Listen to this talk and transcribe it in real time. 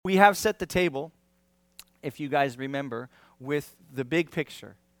we have set the table, if you guys remember, with the big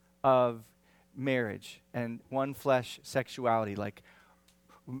picture of marriage and one flesh sexuality. Like,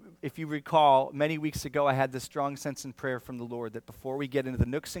 if you recall, many weeks ago, I had this strong sense in prayer from the Lord that before we get into the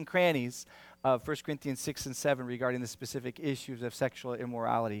nooks and crannies of 1 Corinthians 6 and 7 regarding the specific issues of sexual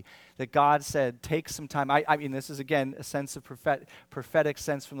immorality, that God said, take some time. I mean, this is, again, a sense of prophetic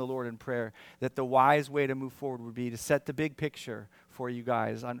sense from the Lord in prayer, that the wise way to move forward would be to set the big picture for you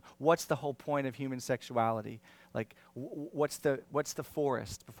guys on what's the whole point of human sexuality. Like, what's the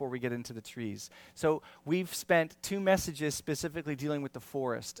forest before we get into the trees? So we've spent 2 messages specifically dealing with the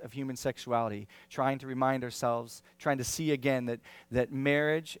forest of human sexuality, trying to remind ourselves, trying to see again that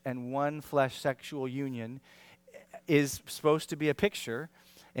marriage and one flesh sexual union is supposed to be a picture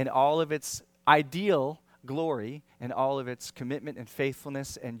in all of its ideal glory and all of its commitment and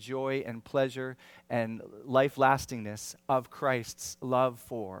faithfulness and joy and pleasure and life-lastingness of Christ's love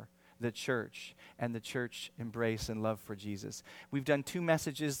for the church and the church embrace and love for Jesus. We've done 2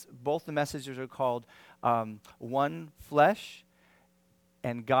 messages. Both the messages are called One Flesh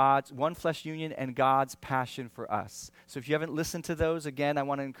Union and God's Passion for Us. So if you haven't listened to those, again, I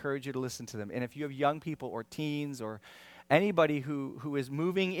want to encourage you to listen to them. And if you have young people or teens or anybody who is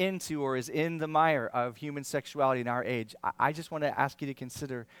moving into or is in the mire of human sexuality in our age, I just want to ask you to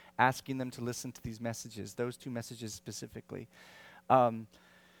consider asking them to listen to these messages, those 2 messages specifically.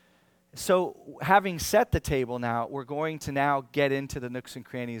 So having set the table now, we're going to now get into the nooks and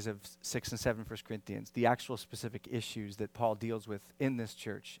crannies of 6 and 7 1 Corinthians, the actual specific issues that Paul deals with in this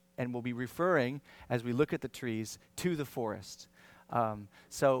church. And we'll be referring, as we look at the trees, to the forest.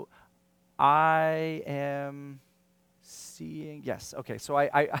 So I am seeing, yes, okay. So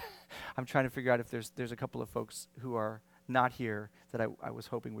I'm trying to figure out if there's a couple of folks who are not here that I was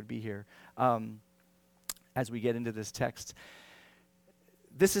hoping would be here as we get into this text.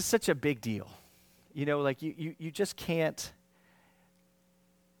 This is such a big deal. You know, like you just can't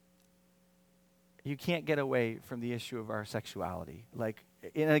get away from the issue of our sexuality. Like,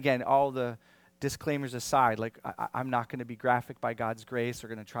 and again, all the disclaimers aside, like I'm not going to be graphic by God's grace or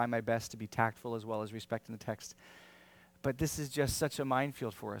going to try my best to be tactful as well as respecting the text. But this is just such a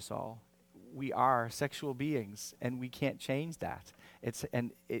minefield for us all. We are sexual beings, and we can't change that.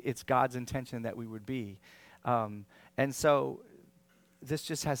 It's God's intention that we would be. And so this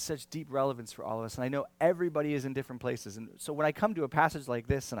just has such deep relevance for all of us. And I know everybody is in different places. And so when I come to a passage like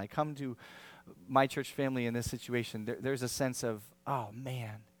this, and I come to my church family in this situation, there's a sense of, oh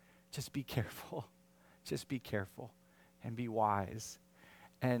man, just be careful. Just be careful and be wise.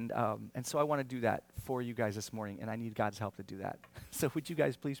 And so I want to do that for you guys this morning, and I need God's help to do that. So would you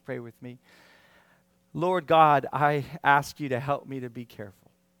guys please pray with me? Lord God, I ask you to help me to be careful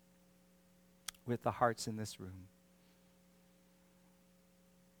with the hearts in this room.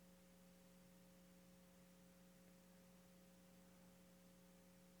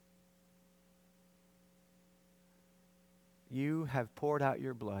 You have poured out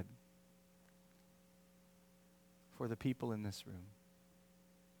your blood for the people in this room.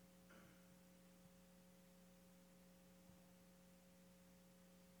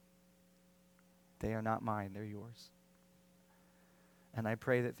 They are not mine, they're yours. And I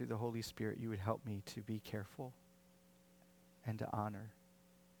pray that through the Holy Spirit you would help me to be careful and to honor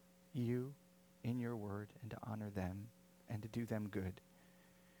you in your word and to honor them and to do them good.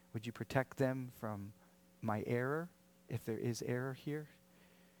 Would you protect them from my error, if there is error here?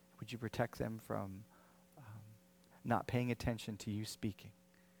 Would you protect them from not paying attention to you speaking?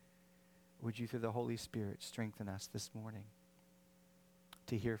 Would you, through the Holy Spirit, strengthen us this morning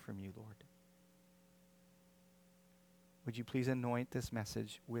to hear from you, Lord? Would you please anoint this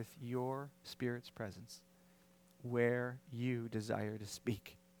message with your Spirit's presence where you desire to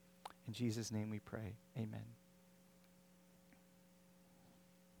speak? In Jesus' name we pray. Amen.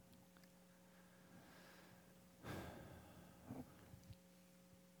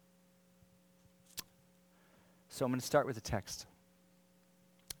 So I'm going to start with the text.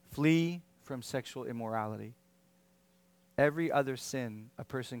 Flee from sexual immorality. Every other sin a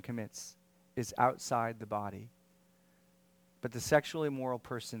person commits is outside the body, but the sexually immoral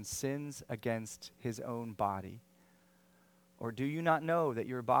person sins against his own body. Or do you not know that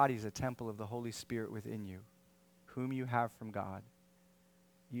your body is a temple of the Holy Spirit within you, whom you have from God?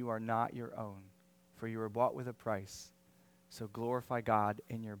 You are not your own, for you were bought with a price. So glorify God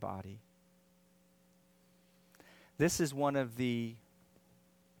in your body. This is one of the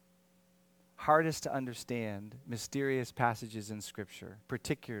hardest to understand, mysterious passages in Scripture,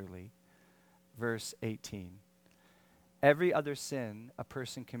 particularly verse 18. Every other sin a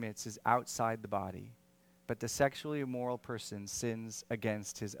person commits is outside the body, but the sexually immoral person sins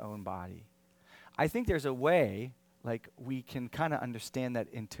against his own body. I think there's a way, like we can kind of understand that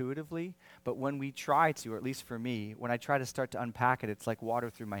intuitively, but when we try to, or at least for me, when I try to start to unpack it, it's like water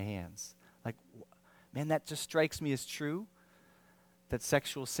through my hands. Like, man, that just strikes me as true, that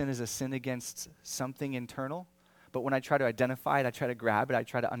sexual sin is a sin against something internal. But when I try to identify it, I try to grab it, I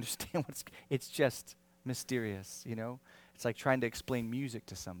try to understand it's just mysterious, you know? It's like trying to explain music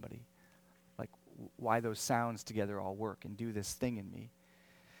to somebody, like why those sounds together all work and do this thing in me.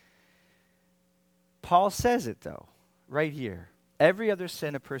 Paul says it, though, right here. Every other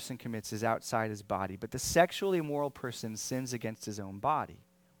sin a person commits is outside his body, but the sexually immoral person sins against his own body.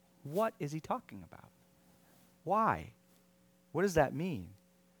 What is he talking about? Why? What does that mean?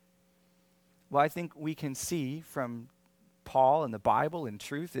 Well, I think we can see from Paul and the Bible and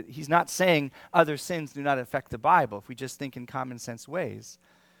truth that he's not saying other sins do not affect the Bible. If we just think in common sense ways,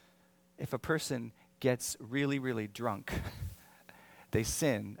 if a person gets really, really drunk, they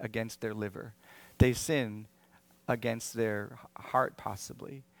sin against their liver. They sin against their heart,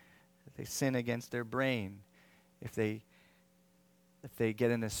 possibly. They sin against their brain. If they get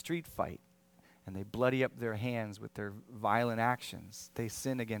in a street fight and they bloody up their hands with their violent actions, they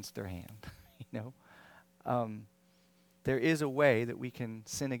sin against their hand. You know, there is a way that we can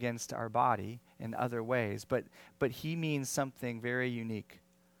sin against our body in other ways, but he means something very unique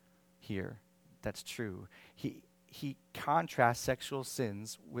here. That's true. He contrasts sexual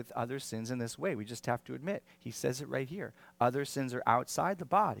sins with other sins in this way. We just have to admit, he says it right here. Other sins are outside the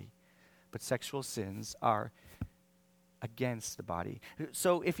body, but sexual sins are against the body.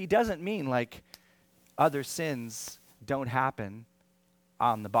 So if he doesn't mean like other sins don't happen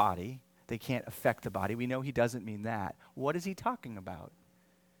on the body, they can't affect the body, we know he doesn't mean that. What is he talking about?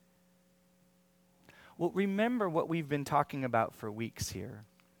 Well, remember what we've been talking about for weeks here.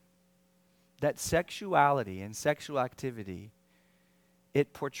 That sexuality and sexual activity,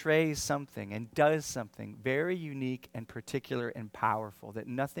 it portrays something and does something very unique and particular and powerful that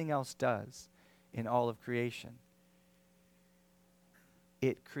nothing else does in all of creation.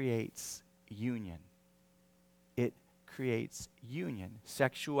 It creates union. It creates union.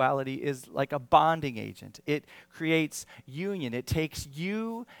 Sexuality is like a bonding agent. It creates union. It takes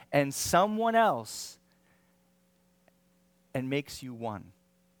you and someone else and makes you one.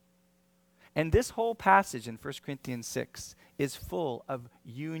 And this whole passage in 1 Corinthians 6 is full of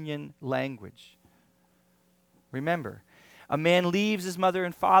union language. Remember, a man leaves his mother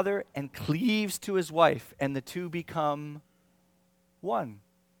and father and cleaves to his wife, and the two become one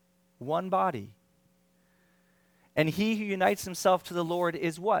body. And he who unites himself to the Lord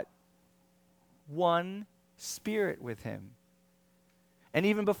is what? One spirit with him. And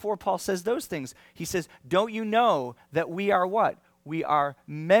even before Paul says those things, he says, don't you know that we are what? We are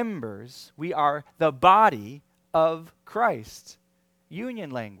members. We are the body of Christ. Union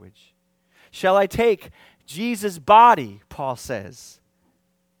language. Shall I take Jesus' body, Paul says,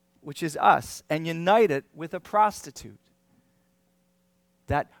 which is us, and unite it with a prostitute?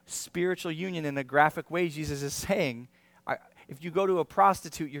 That spiritual union in a graphic way, Jesus is saying, if you go to a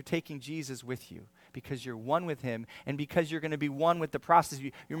prostitute, you're taking Jesus with you because you're one with him, and because you're going to be one with the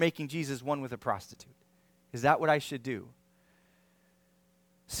prostitute, you're making Jesus one with the prostitute. Is that what I should do?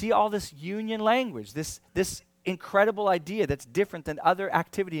 See all this union language, this incredible idea that's different than other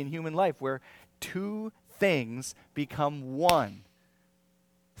activity in human life where two things become one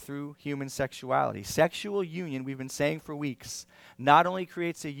through human sexuality. Sexual union, we've been saying for weeks, not only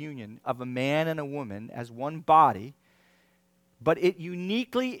creates a union of a man and a woman as one body, but it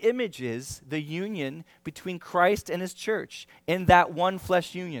uniquely images the union between Christ and his church in that one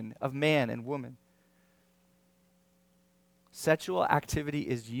flesh union of man and woman. Sexual activity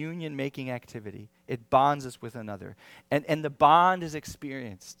is union-making activity. It bonds us with another. And the bond is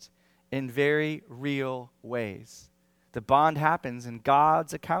experienced in very real ways. The bond happens in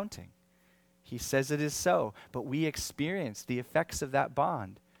God's accounting. He says it is so, but we experience the effects of that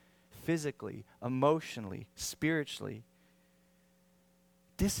bond physically, emotionally, spiritually.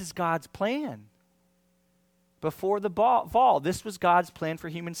 This is God's plan. Before the fall, this was God's plan for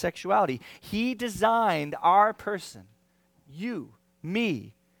human sexuality. He designed our person, you,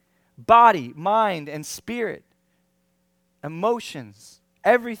 me, body, mind, and spirit, emotions,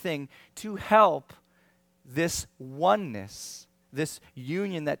 everything to help this oneness, this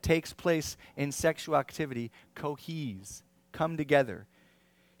union that takes place in sexual activity, come together.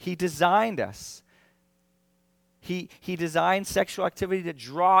 He designed us He designed sexual activity to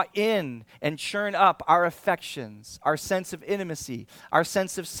draw in and churn up our affections, our sense of intimacy, our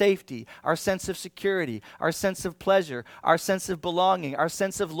sense of safety, our sense of security, our sense of pleasure, our sense of belonging, our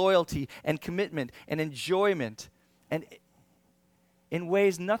sense of loyalty and commitment and enjoyment, and in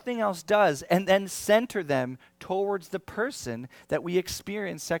ways nothing else does, and then center them towards the person that we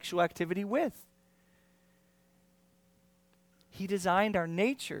experience sexual activity with. He designed our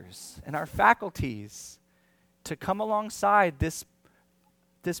natures and our faculties to come alongside this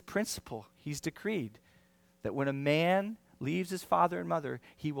principle he's decreed, that when a man leaves his father and mother,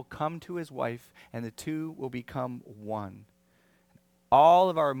 he will come to his wife, and the two will become one.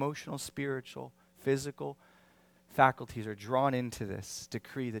 All of our emotional, spiritual, physical faculties are drawn into this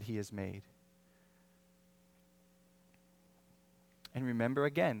decree that he has made. And remember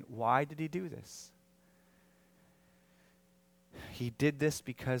again, why did he do this? He did this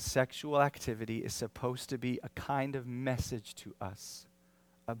because sexual activity is supposed to be a kind of message to us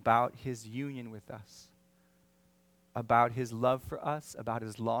about his union with us, about his love for us, about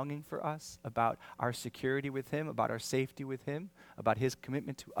his longing for us, about our security with him, about our safety with him, about his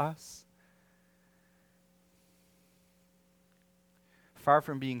commitment to us. Far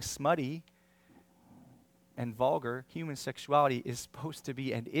from being smutty and vulgar, human sexuality is supposed to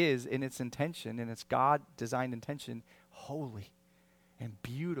be and is in its intention, in its God-designed intention, holy and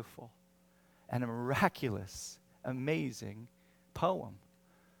beautiful and a miraculous, amazing poem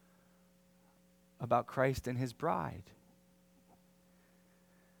about Christ and his bride.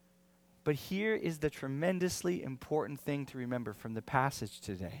 But here is the tremendously important thing to remember from the passage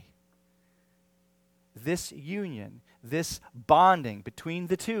today. This union, this bonding between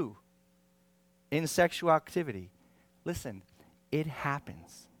the two in sexual activity, listen, it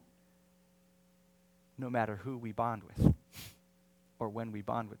happens no matter who we bond with or when we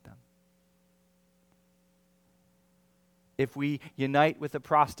bond with them. If we unite with a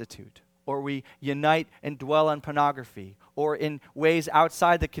prostitute, or we unite and dwell on pornography, or in ways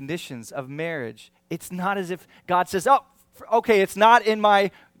outside the conditions of marriage, it's not as if God says, oh, okay, it's not in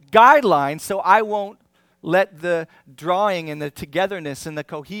my guidelines, so I won't let the drawing and the togetherness and the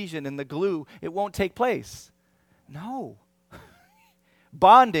cohesion and the glue, it won't take place. No.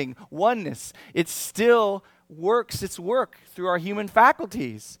 Bonding, oneness, it still works its work through our human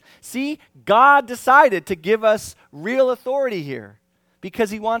faculties. See, God decided to give us real authority here because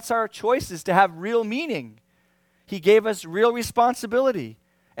he wants our choices to have real meaning. He gave us real responsibility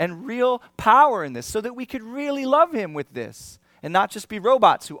and real power in this so that we could really love him with this and not just be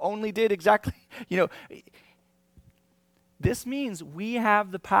robots who only did exactly, This means we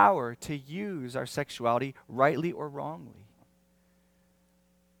have the power to use our sexuality rightly or wrongly.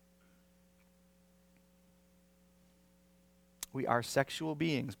 We are sexual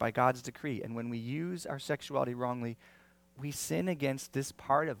beings by God's decree, and when we use our sexuality wrongly, we sin against this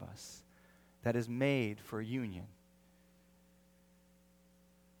part of us that is made for union.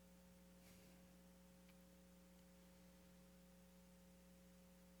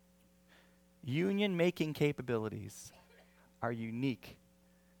 Union-making capabilities are unique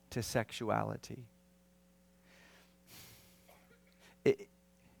to sexuality.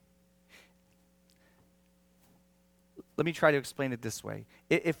 Let me try to explain it this way.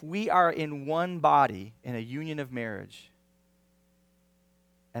 If we are in one body in a union of marriage,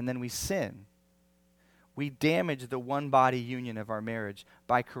 and then we sin, we damage the one body union of our marriage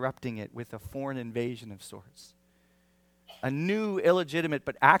by corrupting it with a foreign invasion of sorts. A new, illegitimate,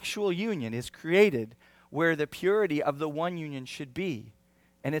 but actual union is created where the purity of the one union should be.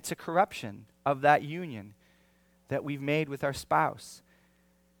 And it's a corruption of that union that we've made with our spouse.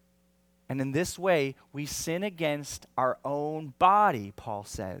 And in this way, we sin against our own body, Paul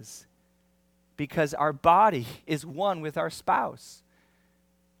says, because our body is one with our spouse.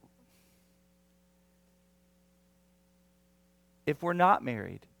 If we're not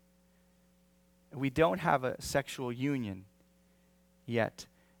married, we don't have a sexual union yet,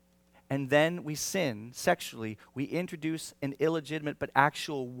 and then we sin sexually, we introduce an illegitimate but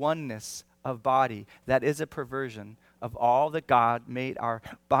actual oneness of body that is a perversion of all that God made our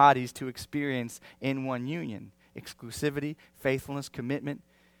bodies to experience in one union. Exclusivity, faithfulness, commitment.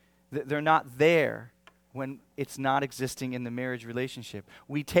 They're not there when it's not existing in the marriage relationship.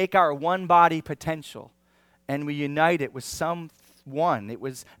 We take our one body potential and we unite it with someone it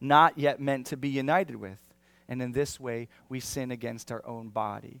was not yet meant to be united with. And in this way, we sin against our own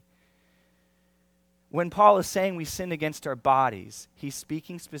body. When Paul is saying we sin against our bodies, he's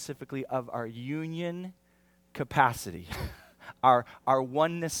speaking specifically of our union capacity, our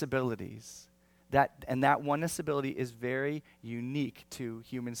oneness abilities. That oneness ability is very unique to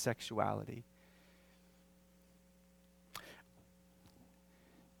human sexuality.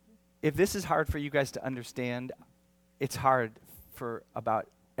 If this is hard for you guys to understand, it's hard for about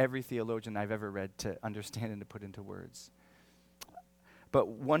every theologian I've ever read to understand and to put into words. But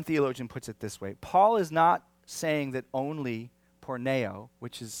one theologian puts it this way. Paul is not saying that only porneo,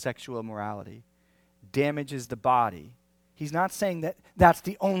 which is sexual immorality, damages the body. He's not saying that that's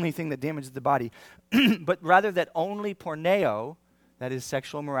the only thing that damages the body, but rather that only porneo, that is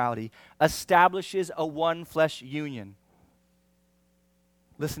sexual immorality, establishes a one-flesh union.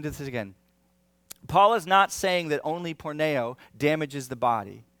 Listen to this again. Paul is not saying that only porneo damages the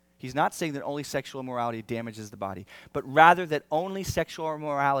body. He's not saying that only sexual immorality damages the body, but rather that only sexual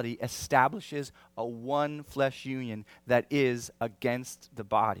immorality establishes a one-flesh union that is against the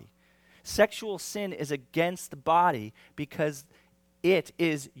body. Sexual sin is against the body because it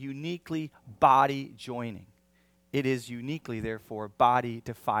is uniquely body joining. It is uniquely, therefore, body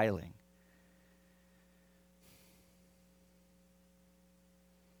defiling.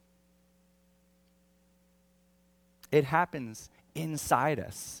 It happens inside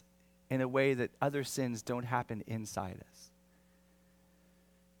us in a way that other sins don't happen inside us.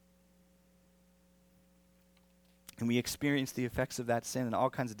 And we experience the effects of that sin in all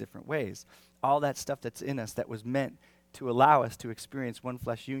kinds of different ways. All that stuff that's in us that was meant to allow us to experience one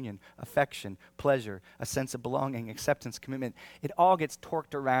flesh union, affection, pleasure, a sense of belonging, acceptance, commitment, it all gets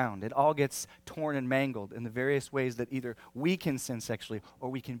torqued around. It all gets torn and mangled in the various ways that either we can sin sexually or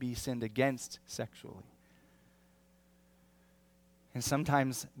we can be sinned against sexually. And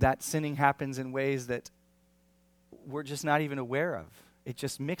sometimes that sinning happens in ways that we're just not even aware of. It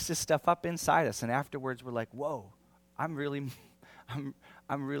just mixes stuff up inside us, and afterwards we're like, whoa, I'm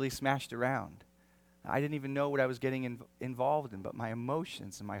really smashed around. I didn't even know what I was getting involved in, but my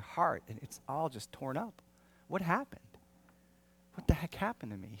emotions and my heart, and it's all just torn up. What happened? What the heck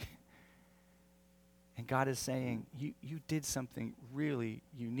happened to me? And God is saying, you did something really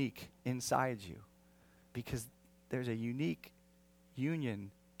unique inside you, because there's a unique union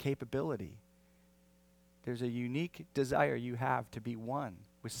capability. There's a unique desire you have to be one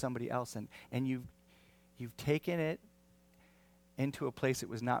with somebody else, and you've taken it into a place it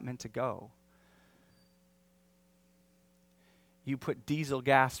was not meant to go. You put diesel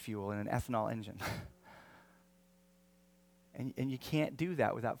gas fuel in an ethanol engine. and you can't do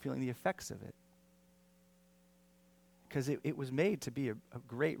that without feeling the effects of it. Because it was made to be a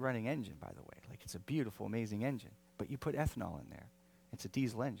great running engine, by the way. Like, it's a beautiful, amazing engine. But you put ethanol in there. It's a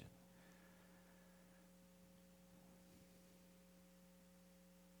diesel engine.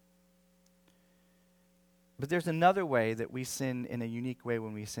 But there's another way that we sin in a unique way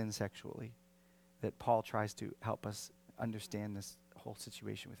when we sin sexually that Paul tries to help us understand this whole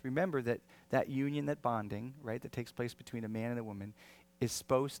situation with. Remember that union, that bonding, right, that takes place between a man and a woman is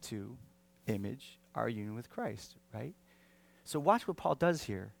supposed to image our union with Christ, right? So watch what Paul does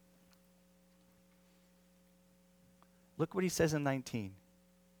here. Look what he says in 19.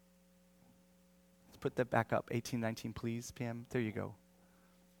 Let's put that back up. 18, 19, please, Pam. There you go.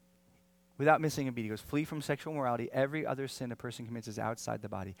 Without missing a beat, he goes, flee from sexual immorality. Every other sin a person commits is outside the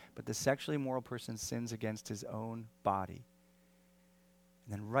body, but the sexually immoral person sins against his own body.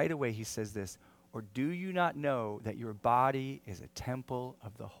 And then right away he says this, or do you not know that your body is a temple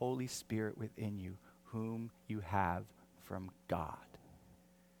of the Holy Spirit within you, whom you have from God?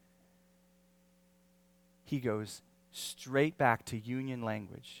 He goes straight back to union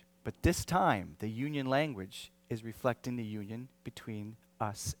language. But this time, the union language is reflecting the union between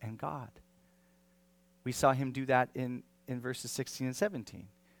us and God. We saw him do that in verses 16 and 17.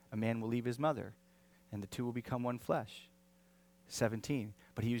 A man will leave his mother, and the two will become one flesh. 17.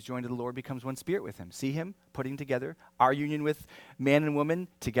 But he who's joined to the Lord becomes one spirit with him. See him putting together our union with man and woman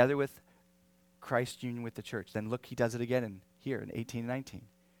together with Christ's union with the church. Then look, he does it again here in 18 and 19.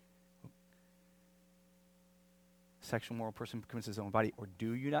 Sexual moral person commits his own body. Or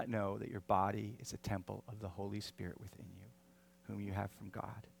do you not know that your body is a temple of the Holy Spirit within you, whom you have from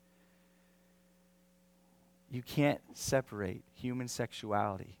God? You can't separate human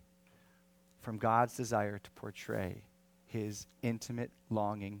sexuality from God's desire to portray his intimate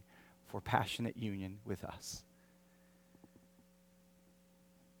longing for passionate union with us.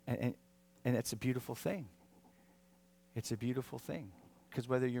 And it's a beautiful thing. It's a beautiful thing. Because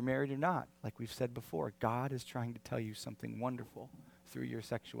whether you're married or not, like we've said before, God is trying to tell you something wonderful through your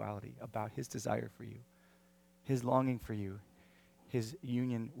sexuality about his desire for you, his longing for you, his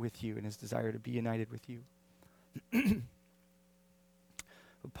union with you, and his desire to be united with you.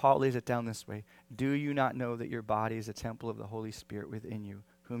 But Paul lays it down this way. Do you not know that your body is a temple of the Holy Spirit within you,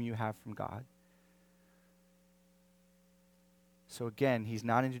 whom you have from God? So again, he's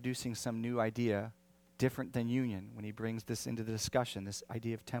not introducing some new idea different than union when he brings this into the discussion, this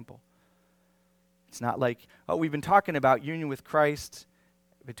idea of temple. It's not like, oh, we've been talking about union with Christ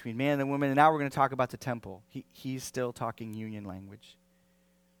between man and woman, and now we're going to talk about the temple. He's still talking union language.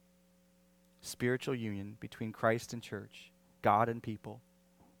 Spiritual union between Christ and church, God and people,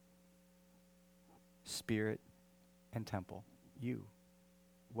 spirit and temple. You.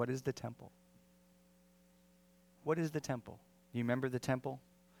 What is the temple? What is the temple? Do you remember the temple?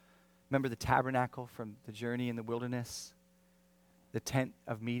 Remember the tabernacle from the journey in the wilderness? The tent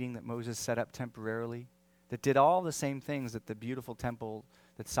of meeting that Moses set up temporarily? That did all the same things that the beautiful temple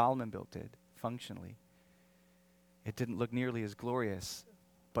that Solomon built did, functionally. It didn't look nearly as glorious,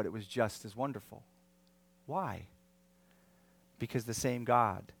 but it was just as wonderful. Why? Because the same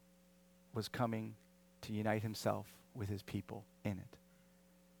God was coming to unite himself with his people in it.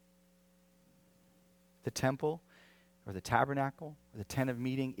 The temple, or the tabernacle, or the tent of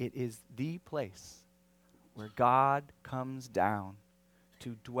meeting, it is the place where God comes down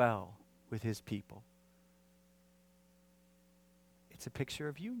to dwell with his people. It's a picture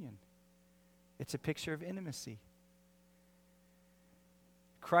of union. It's a picture of intimacy.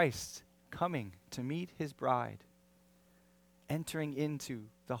 Christ coming to meet his bride, entering into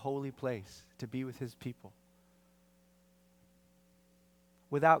the holy place to be with his people.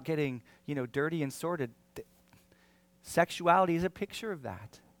 Without getting, dirty and sordid, sexuality is a picture of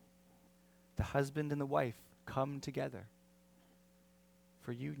that. The husband and the wife come together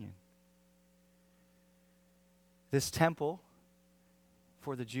for union. This temple,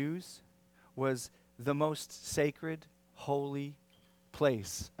 for the Jews, was the most sacred, holy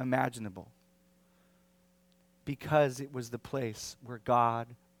place imaginable, because it was the place where God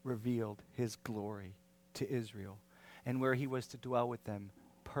revealed his glory to Israel and where he was to dwell with them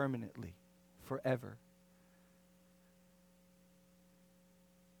permanently, forever.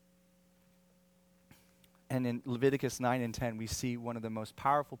 And in Leviticus 9 and 10, we see one of the most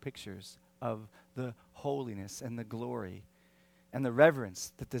powerful pictures of the holiness and the glory and the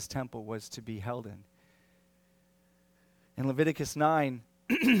reverence that this temple was to be held in. In Leviticus 9,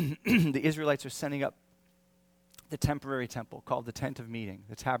 the Israelites are setting up the temporary temple called the tent of meeting,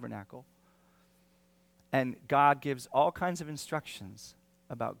 the tabernacle. And God gives all kinds of instructions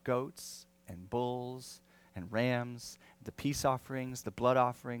about goats and bulls and rams, the peace offerings, the blood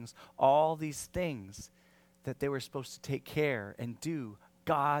offerings, all these things that they were supposed to take care and do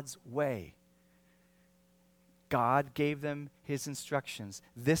God's way. God gave them his instructions.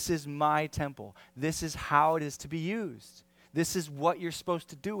 This is my temple. This is how it is to be used. This is what you're supposed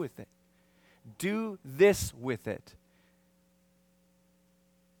to do with it. Do this with it.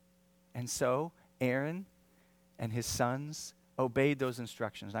 And so Aaron and his sons obeyed those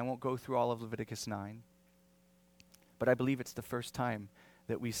instructions. I won't go through all of Leviticus 9, but I believe it's the first time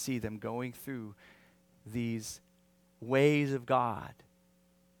that we see them going through these ways of God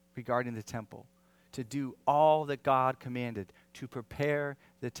regarding the temple, to do all that God commanded, to prepare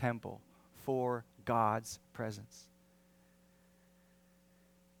the temple for God's presence.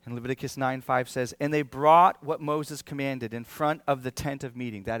 And Leviticus 9:5 says, and they brought what Moses commanded in front of the tent of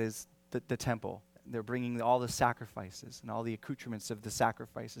meeting, that is the temple. They're bringing all the sacrifices and all the accoutrements of the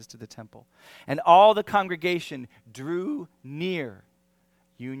sacrifices to the temple. And all the congregation drew near,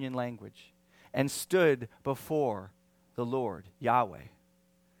 union language, and stood before the Lord, Yahweh.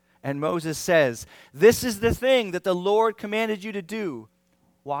 And Moses says, this is the thing that the Lord commanded you to do.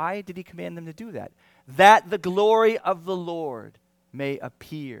 Why did he command them to do that? That the glory of the Lord may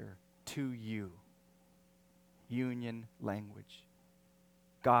appear to you. Union language.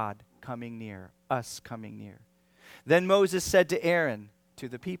 God coming near, us coming near. Then Moses said to Aaron, to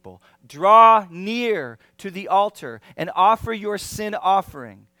the people, draw near to the altar and offer your sin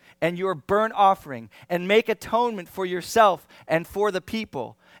offering and your burnt offering, and make atonement for yourself and for the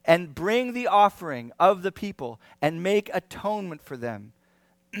people, and bring the offering of the people, and make atonement for them,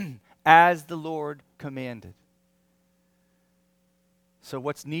 as the Lord commanded. So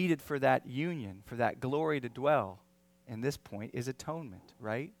what's needed for that union, for that glory to dwell, in this point, is atonement,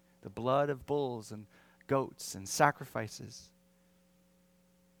 right? The blood of bulls and goats and sacrifices.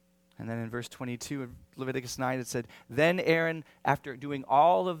 And then in verse 22 of Leviticus 9, it said, then Aaron, after doing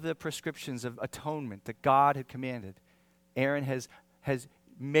all of the prescriptions of atonement that God had commanded, Aaron has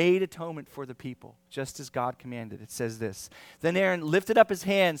made atonement for the people, just as God commanded. It says this, then Aaron lifted up his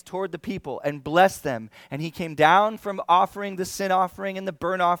hands toward the people and blessed them, and he came down from offering the sin offering and the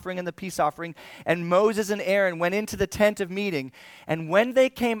burnt offering and the peace offering, and Moses and Aaron went into the tent of meeting, and when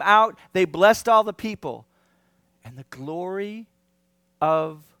they came out, they blessed all the people, and the glory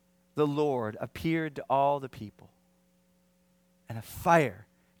of the Lord appeared to all the people. And a fire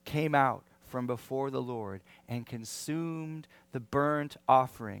came out from before the Lord and consumed the burnt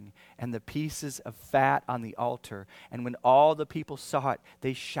offering and the pieces of fat on the altar. And when all the people saw it,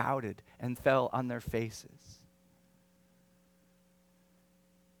 they shouted and fell on their faces.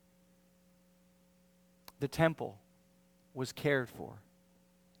 The temple was cared for.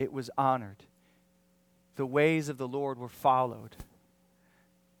 It was honored. The ways of the Lord were followed.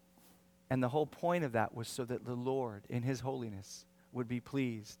 And the whole point of that was so that the Lord, in his holiness, would be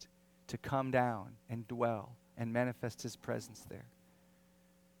pleased to come down and dwell and manifest his presence there.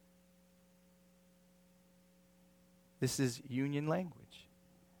 This is union language.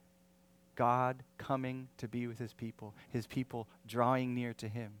 God coming to be with his people drawing near to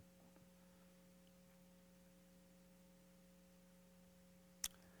him.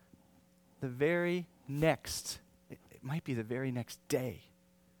 The very next, it might be the very next day,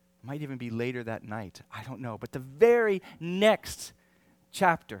 it might even be later that night, I don't know, but the very next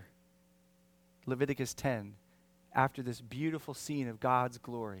chapter, Leviticus 10, after this beautiful scene of God's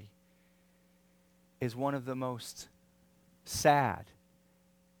glory, is one of the most sad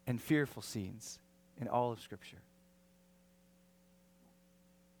and fearful scenes in all of Scripture.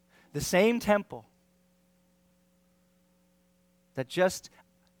 The same temple that just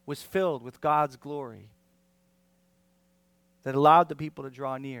was filled with God's glory, that allowed the people to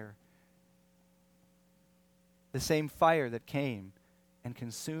draw near, the same fire that came and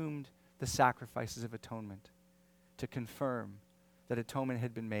consumed the sacrifices of atonement to confirm that atonement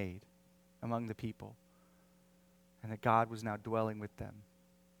had been made among the people and that God was now dwelling with them,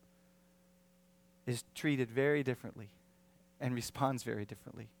 is treated very differently and responds very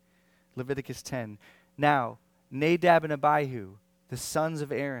differently. Leviticus 10. Now, Nadab and Abihu, the sons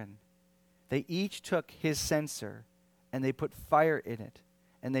of Aaron, they each took his censer and they put fire in it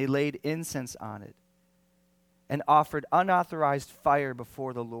and they laid incense on it and offered unauthorized fire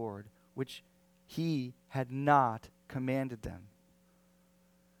before the Lord, which he had not commanded them.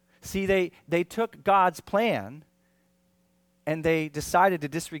 See, they took God's plan and they decided to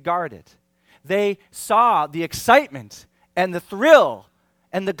disregard it. They saw the excitement and the thrill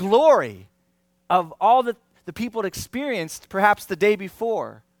and the glory of all that the people had experienced perhaps the day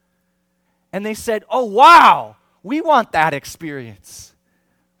before. And they said, oh, wow, we want that experience.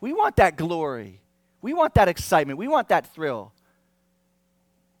 We want that glory. We want that excitement. We want that thrill.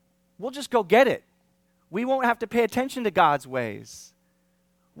 We'll just go get it. We won't have to pay attention to God's ways.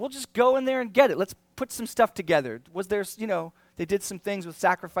 We'll just go in there and get it. Let's put some stuff together. Was there, they did some things with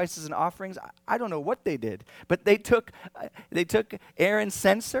sacrifices and offerings. I don't know what they did, but they took Aaron's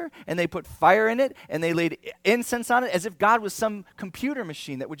censer and they put fire in it and they laid incense on it as if God was some computer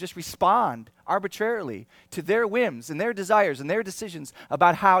machine that would just respond arbitrarily to their whims and their desires and their decisions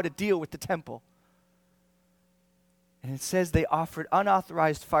about how to deal with the temple. And it says they offered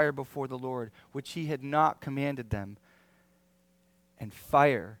unauthorized fire before the Lord, which he had not commanded them. And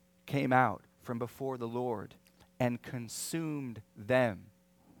fire came out from before the Lord and consumed them,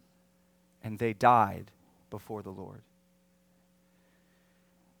 and they died before the Lord.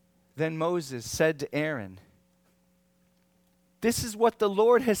 Then Moses said to Aaron, "This is what the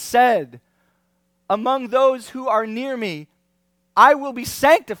Lord has said. Among those who are near me, I will be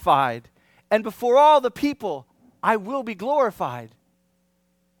sanctified, and before all the people, I will be glorified."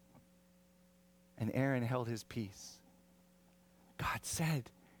 And Aaron held his peace. God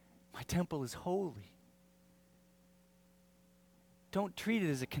said, "My temple is holy. Don't treat it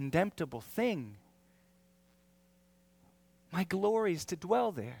as a contemptible thing. My glory is to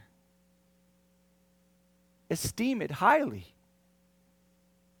dwell there. Esteem it highly."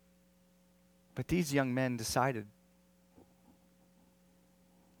 But these young men decided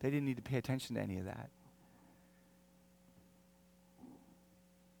they didn't need to pay attention to any of that.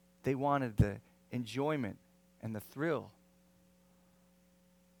 They wanted the enjoyment and the thrill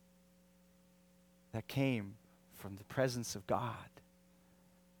that came from the presence of God.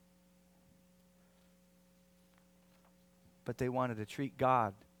 But they wanted to treat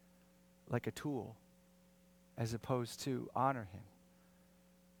God like a tool as opposed to honor him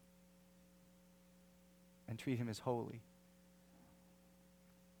and treat him as holy.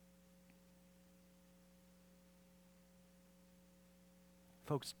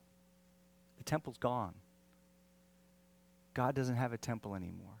 Folks, the temple's gone. God doesn't have a temple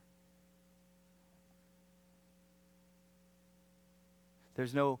anymore.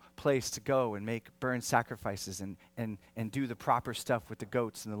 There's no place to go and make burnt sacrifices and do the proper stuff with the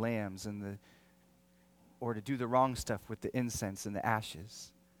goats and the lambs or to do the wrong stuff with the incense and the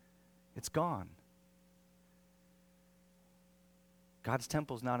ashes. It's gone. God's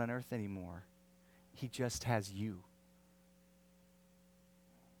temple's not on earth anymore. He just has you.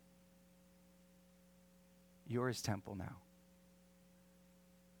 you're his temple now.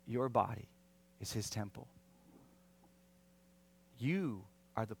 Your body is his temple. You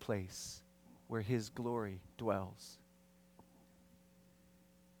are the place where his glory dwells.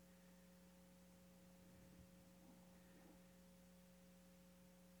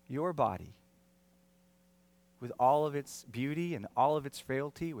 Your body, with all of its beauty and all of its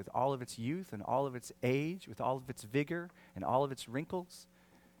frailty, with all of its youth and all of its age, with all of its vigor and all of its wrinkles,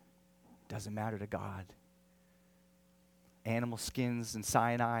 doesn't matter to God. Animal skins and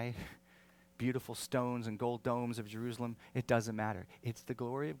Sinai, beautiful stones and gold domes of Jerusalem, it doesn't matter. It's the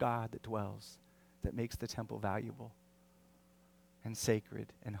glory of God that dwells, that makes the temple valuable and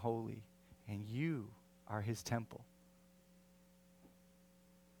sacred and holy. And you are his temple.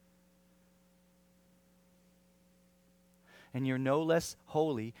 And you're no less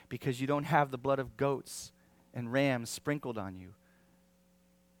holy because you don't have the blood of goats and rams sprinkled on you.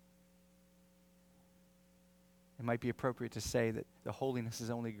 It might be appropriate to say that the holiness is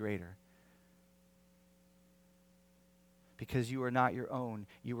only greater. Because you are not your own.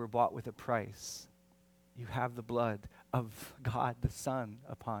 You were bought with a price. You have the blood of God the Son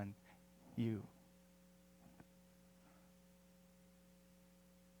upon you.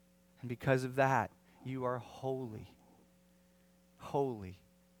 And because of that, you are holy. Holy.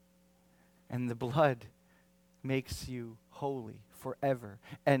 And the blood makes you holy forever.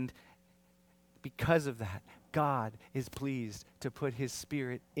 And because of that, God is pleased to put his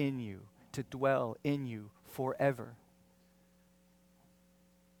Spirit in you, to dwell in you forever,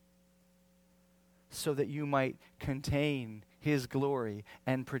 so that you might contain his glory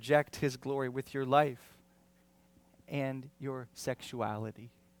and project his glory with your life and your sexuality,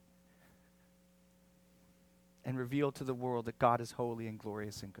 and reveal to the world that God is holy and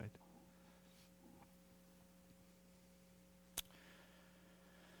glorious and good.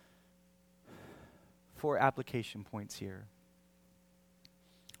 Four application points here.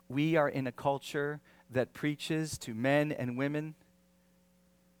 We are in a culture that preaches to men and women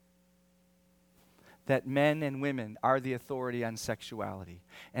that men and women are the authority on sexuality.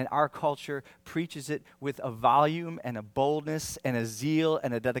 And our culture preaches it with a volume and a boldness and a zeal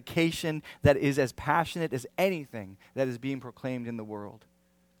and a dedication that is as passionate as anything that is being proclaimed in the world.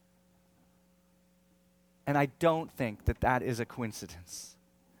 And I don't think that that is a coincidence.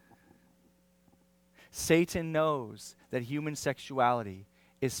 Satan knows that human sexuality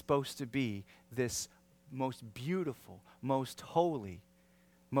is supposed to be this most beautiful, most holy,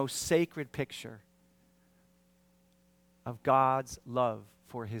 most sacred picture of God's love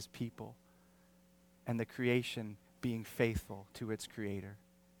for his people and the creation being faithful to its creator.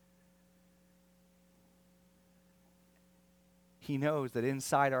 He knows that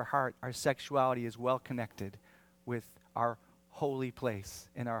inside our heart, our sexuality is well connected with our holy place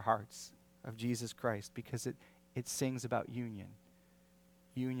in our hearts of Jesus Christ, because it sings about union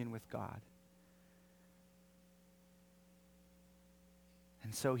with God.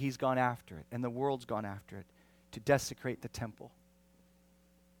 And so he's gone after it, and the world's gone after it, to desecrate the temple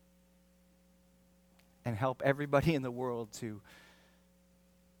and help everybody in the world to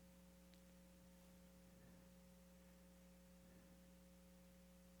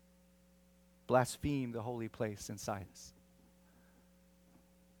blaspheme the holy place inside us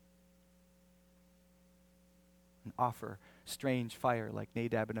and offer strange fire like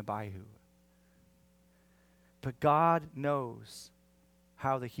Nadab and Abihu. But God knows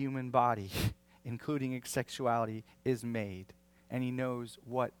how the human body, including its sexuality, is made. And he knows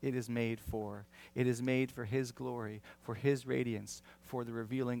what it is made for. It is made for his glory, for his radiance, for the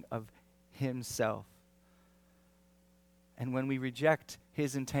revealing of himself. And when we reject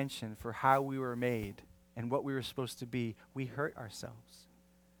his intention for how we were made and what we were supposed to be, we hurt ourselves.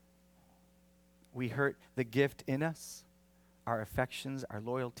 We hurt the gift in us, our affections, our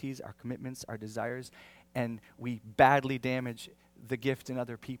loyalties, our commitments, our desires, and we badly damage the gift in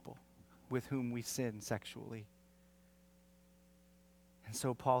other people with whom we sin sexually. And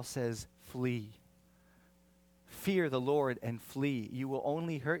so Paul says, flee. Fear the Lord and flee. You will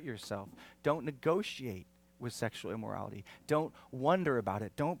only hurt yourself. Don't negotiate with sexual immorality. Don't wonder about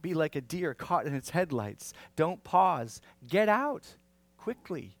it. Don't be like a deer caught in its headlights. Don't pause. Get out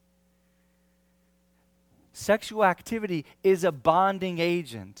quickly. Sexual activity is a bonding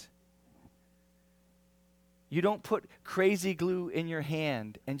agent. You don't put crazy glue in your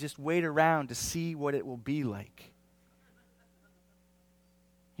hand and just wait around to see what it will be like.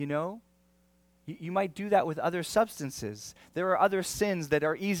 You know? You might do that with other substances. There are other sins that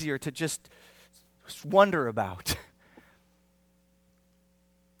are easier to just wonder about.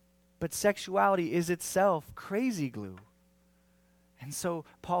 But sexuality is itself crazy glue. And so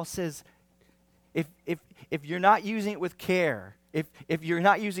Paul says, If you're not using it with care, if you're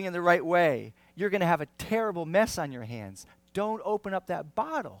not using it in the right way, you're going to have a terrible mess on your hands. Don't open up that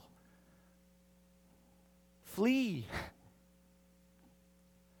bottle. Flee.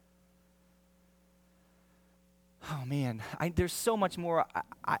 Oh man, there's so much more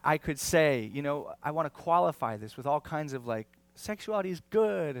I could say. You know, I want to qualify this with all kinds of like, sexuality is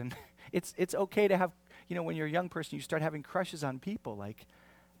good, and it's okay to have, you know, when you're a young person, you start having crushes on people. Like,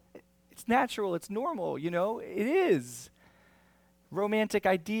 it's natural, it's normal, you know, it is. Romantic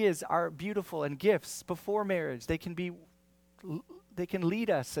ideas are beautiful and gifts before marriage. They can lead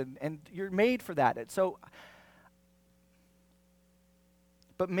us, and you're made for that. And so,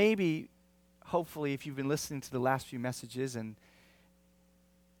 but maybe, hopefully, if you've been listening to the last few messages and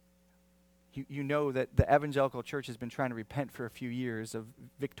you know that the evangelical church has been trying to repent for a few years of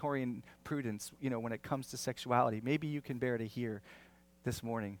Victorian prudence, you know, when it comes to sexuality, maybe you can bear to hear this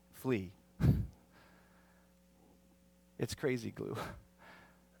morning, flee. It's crazy glue.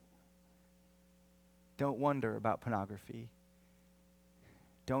 Don't wonder about pornography.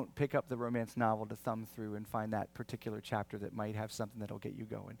 Don't pick up the romance novel to thumb through and find that particular chapter that might have something that'll get you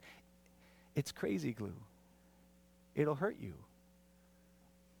going. It's crazy glue. It'll hurt you.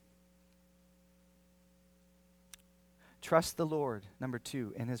 Trust the Lord, number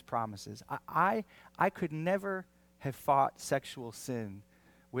 2, in his promises. I could never have fought sexual sin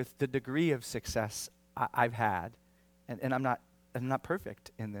with the degree of success I've had, and I'm not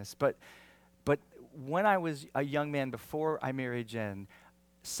perfect in this, but when I was a young man before I married Jen,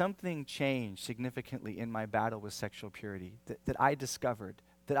 something changed significantly in my battle with sexual purity that I discovered,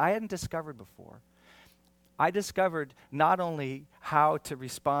 that I hadn't discovered before. I discovered not only how to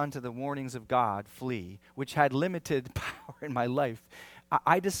respond to the warnings of God, flee, which had limited power in my life.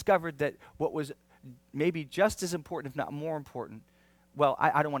 I discovered that what was maybe just as important, if not more important, well,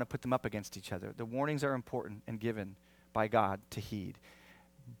 I don't want to put them up against each other. The warnings are important and given by God to heed.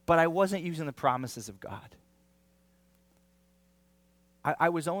 But I wasn't using the promises of God. I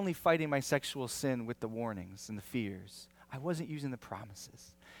was only fighting my sexual sin with the warnings and the fears. I wasn't using the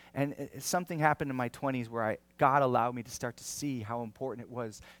promises. And something happened in my 20s where God allowed me to start to see how important it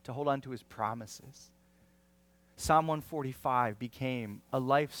was to hold on to his promises. Psalm 145 became a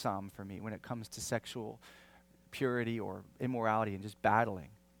life psalm for me when it comes to sexual purity or immorality and just battling.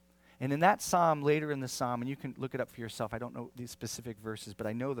 And in that psalm, later in the psalm, and you can look it up for yourself, I don't know these specific verses, but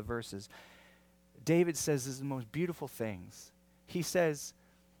I know the verses, David says this is the most beautiful things. He says,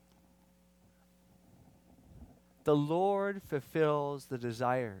 the Lord fulfills the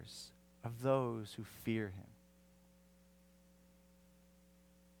desires of those who fear him.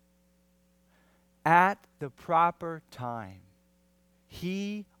 At the proper time,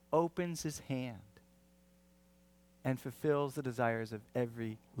 he opens his hand and fulfills the desires of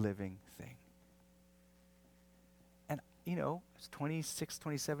every living thing. And, you know, I was a 26,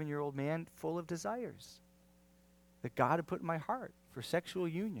 27-year-old man full of desires that God had put in my heart for sexual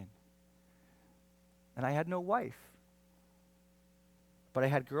union. And I had no wife. But I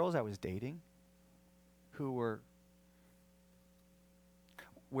had girls I was dating who were,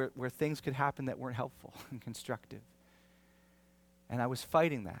 where things could happen that weren't helpful and constructive. And I was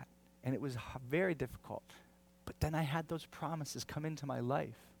fighting that. And it was very difficult. But then I had those promises come into my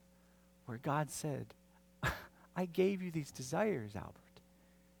life where God said, I gave you these desires, Albert.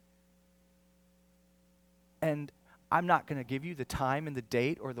 And I'm not going to give you the time and the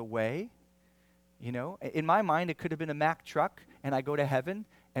date or the way. You know, in my mind, it could have been a Mack truck, and I go to heaven,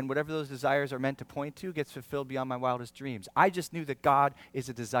 and whatever those desires are meant to point to gets fulfilled beyond my wildest dreams. I just knew that God is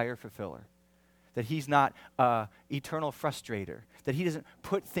a desire fulfiller, that he's not an eternal frustrator, that he doesn't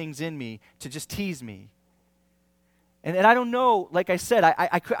put things in me to just tease me. And I don't know, like I said,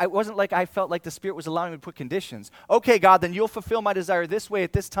 I wasn't like I felt like the Spirit was allowing me to put conditions. Okay, God, then you'll fulfill my desire this way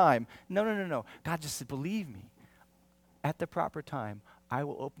at this time. No. God just said, believe me. At the proper time, I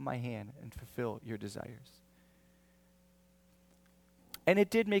will open my hand and fulfill your desires. And it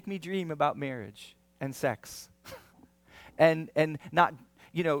did make me dream about marriage and sex. and not,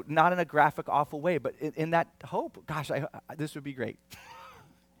 you know, not in a graphic, awful way, but in that hope, gosh, this would be great.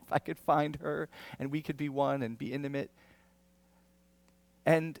 If I could find her and we could be one and be intimate.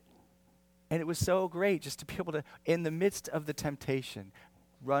 And it was so great just to be able to, in the midst of the temptation,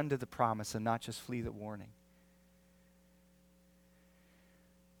 run to the promise and not just flee the warning.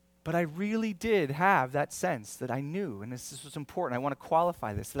 But I really did have that sense that I knew, and this was important, I want to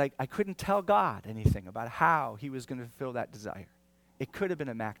qualify this, that I couldn't tell God anything about how he was going to fulfill that desire. It could have been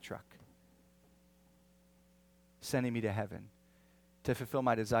a Mack truck sending me to heaven to fulfill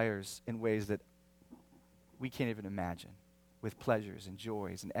my desires in ways that we can't even imagine. with pleasures and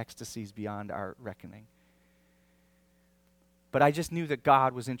joys and ecstasies beyond our reckoning. But I just knew that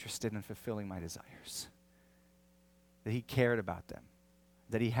God was interested in fulfilling my desires, that he cared about them,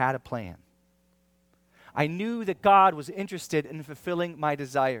 that he had a plan. I knew that God was interested in fulfilling my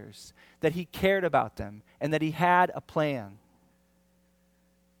desires, that he cared about them, and that he had a plan.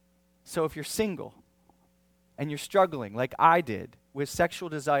 So if you're single and you're struggling like I did with sexual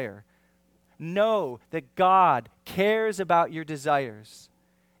desire, know that God cares about your desires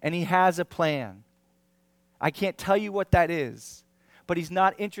and he has a plan. I can't tell you what that is, but he's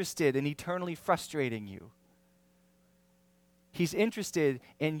not interested in eternally frustrating you. He's interested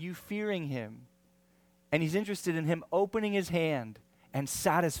in you fearing him, and he's interested in him opening his hand and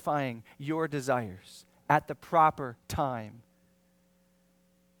satisfying your desires at the proper time,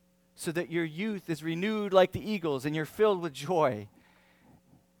 so that your youth is renewed like the eagles and you're filled with joy.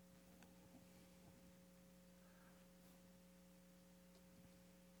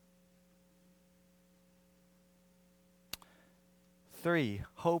 Three,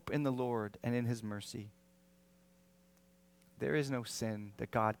 hope in the Lord and in his mercy. There is no sin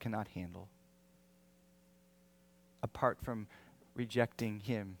that God cannot handle apart from rejecting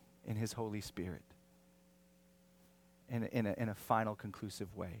him in his Holy Spirit in a final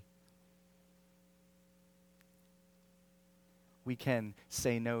conclusive way. We can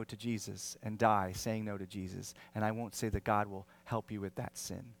say no to Jesus and die saying no to Jesus, and I won't say that God will help you with that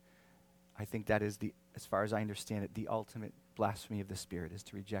sin. I think that is, as far as I understand it, the ultimate blasphemy of the Spirit, is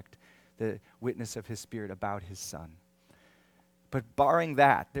to reject the witness of his Spirit about his Son. But barring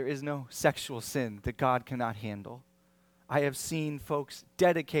that, there is no sexual sin that God cannot handle. I have seen folks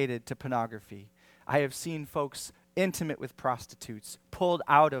dedicated to pornography. I have seen folks intimate with prostitutes pulled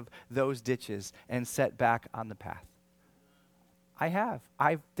out of those ditches and set back on the path. I have.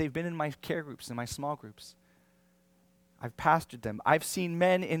 They've been in my care groups, in my small groups. I've pastored them. I've seen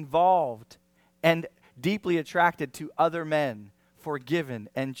men involved and deeply attracted to other men, forgiven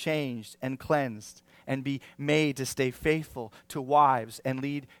and changed and cleansed, and be made to stay faithful to wives and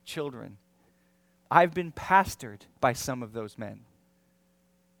lead children. I've been pastored by some of those men.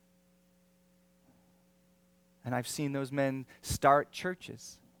 And I've seen those men start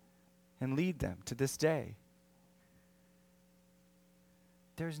churches and lead them to this day.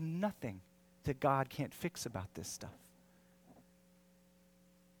 There's nothing that God can't fix about this stuff.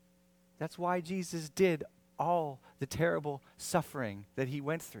 That's why Jesus did all the terrible suffering that he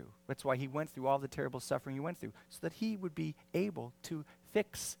went through. That's why he went through all the terrible suffering he went through, so that he would be able to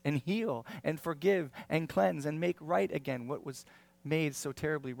fix and heal and forgive and cleanse and make right again what was made so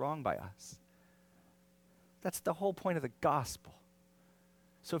terribly wrong by us. That's the whole point of the gospel.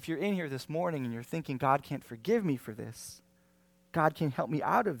 So if you're in here this morning and you're thinking, God can't forgive me for this, God can't help me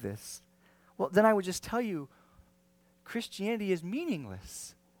out of this, well, then I would just tell you, Christianity is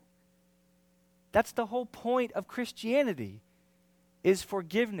meaningless. That's the whole point of Christianity, is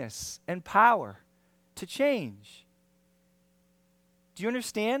forgiveness and power to change. Do you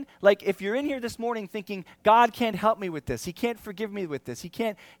understand? Like, if you're in here this morning thinking, God can't help me with this, he can't forgive me with this, he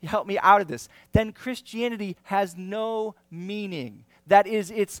can't help me out of this, then Christianity has no meaning. That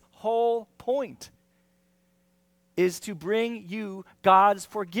is its whole point, is to bring you God's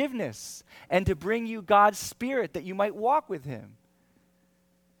forgiveness and to bring you God's Spirit that you might walk with him.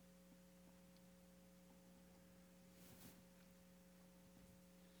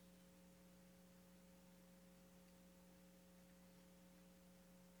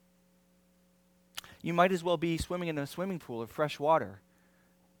 You might as well be swimming in a swimming pool of fresh water,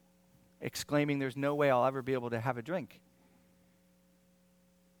 exclaiming, there's no way I'll ever be able to have a drink,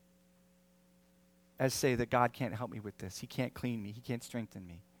 as say that God can't help me with this. He can't clean me. He can't strengthen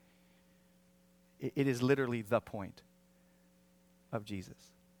me. It is literally the point of Jesus.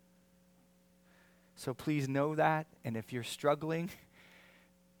 So please know that, and if you're struggling,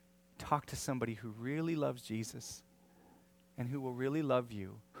 talk to somebody who really loves Jesus and who will really love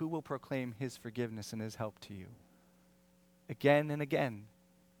you, who will proclaim his forgiveness and his help to you again and again.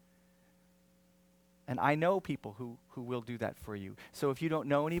 And I know people who will do that for you. So if you don't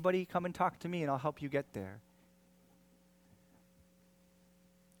know anybody, come and talk to me and I'll help you get there.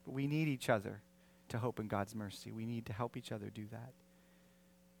 But we need each other to hope in God's mercy. We need to help each other do that.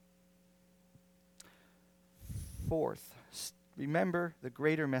 Fourth, remember the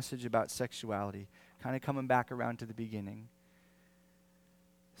greater message about sexuality, kind of coming back around to the beginning.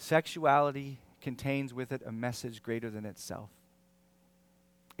 Sexuality contains with it a message greater than itself.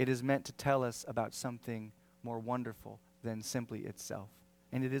 It is meant to tell us about something more wonderful than simply itself.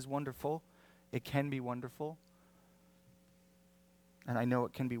 And it is wonderful. It can be wonderful. And I know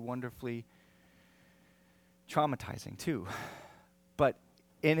it can be wonderfully traumatizing too. But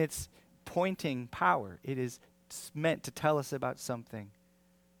in its pointing power, it is meant to tell us about something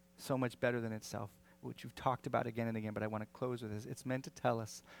so much better than itself, which you've talked about again and again, but I want to close with this. It's meant to tell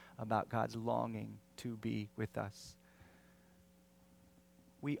us about God's longing to be with us.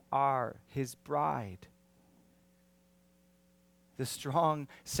 We are his bride. The strong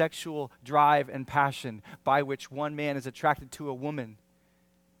sexual drive and passion by which one man is attracted to a woman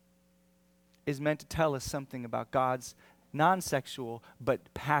is meant to tell us something about God's non-sexual but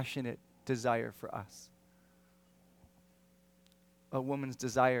passionate desire for us. A woman's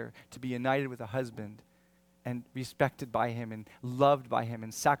desire to be united with a husband and respected by him and loved by him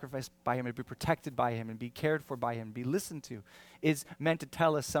and sacrificed by him and be protected by him and be cared for by him, be listened to, is meant to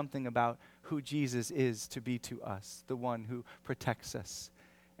tell us something about who Jesus is to be to us, the one who protects us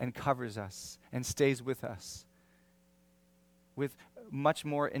and covers us and stays with us with much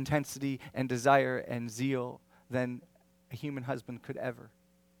more intensity and desire and zeal than a human husband could ever.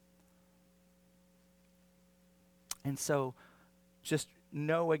 And so, just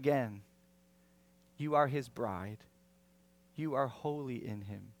know again, you are his bride. You are holy in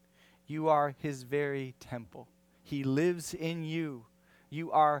him. You are his very temple. He lives in you.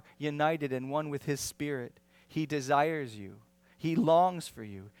 You are united and one with his spirit. He desires you. He longs for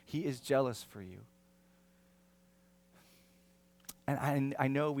you. He is jealous for you. And I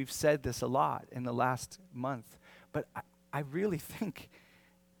know we've said this a lot in the last month, but I really think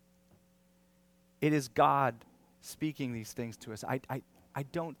it is God speaking these things to us. I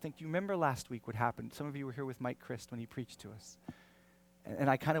don't think, you remember last week what happened? Some of you were here with Mike Christ when he preached to us. And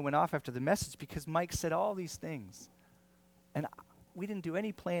I kind of went off after the message because Mike said all these things. And we didn't do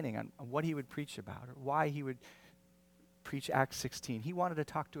any planning on what he would preach about or why he would preach Acts 16. He wanted to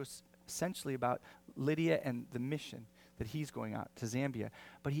talk to us essentially about Lydia and the mission that he's going out to Zambia.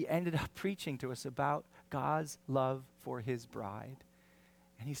 But he ended up preaching to us about God's love for his bride.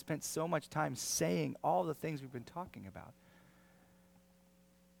 And he spent so much time saying all the things we've been talking about.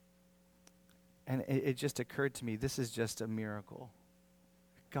 And it just occurred to me, this is just a miracle.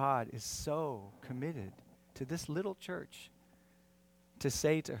 God is so committed to this little church to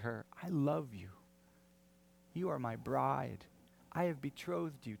say to her, I love you. You are my bride. I have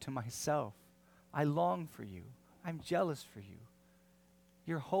betrothed you to myself. I long for you. I'm jealous for you.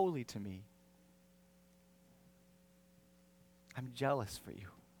 You're holy to me. I'm jealous for you.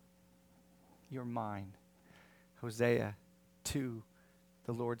 You're mine. Hosea 2,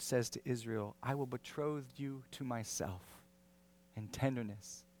 the Lord says to Israel, I will betroth you to myself in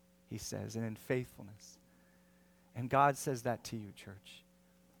tenderness, he says, and in faithfulness. And God says that to you, church.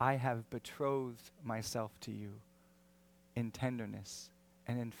 I have betrothed myself to you in tenderness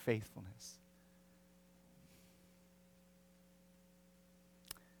and in faithfulness.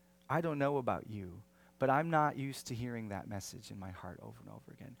 I don't know about you, but I'm not used to hearing that message in my heart over and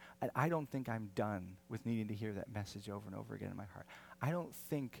over again. I don't think I'm done with needing to hear that message over and over again in my heart. I don't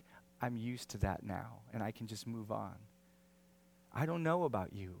think I'm used to that now, and I can just move on. I don't know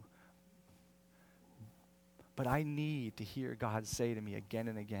about you, but I need to hear God say to me again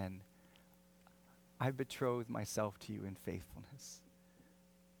and again, I betroth myself to you in faithfulness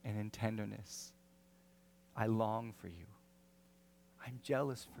and in tenderness. I long for you. I'm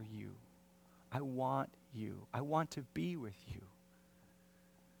jealous for you. I want you. I want to be with you.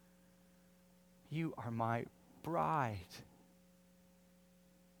 You are my bride.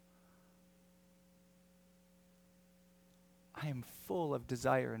 I am full of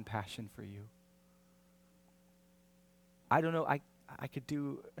desire and passion for you. I don't know, I could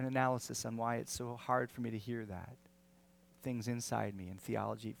do an analysis on why it's so hard for me to hear that. Things inside me and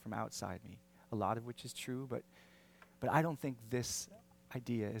theology from outside me, a lot of which is true, but I don't think this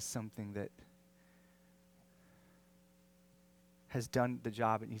idea is something that has done the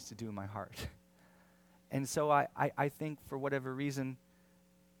job it needs to do in my heart. And so I think for whatever reason,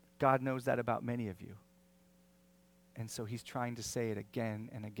 God knows that about many of you. And so he's trying to say it again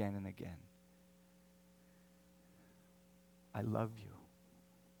and again and again. I love you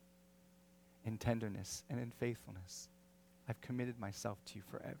in tenderness and in faithfulness. I've committed myself to you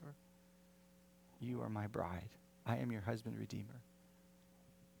forever. You are my bride. I am your husband redeemer.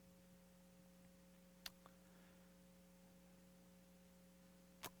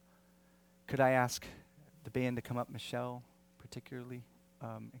 Could I ask the band to come up, Michelle, particularly,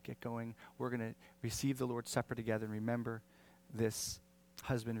 and get going? We're going to receive the Lord's Supper together and remember this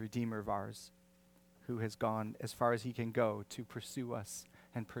husband redeemer of ours who has gone as far as he can go to pursue us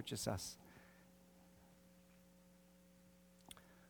and purchase us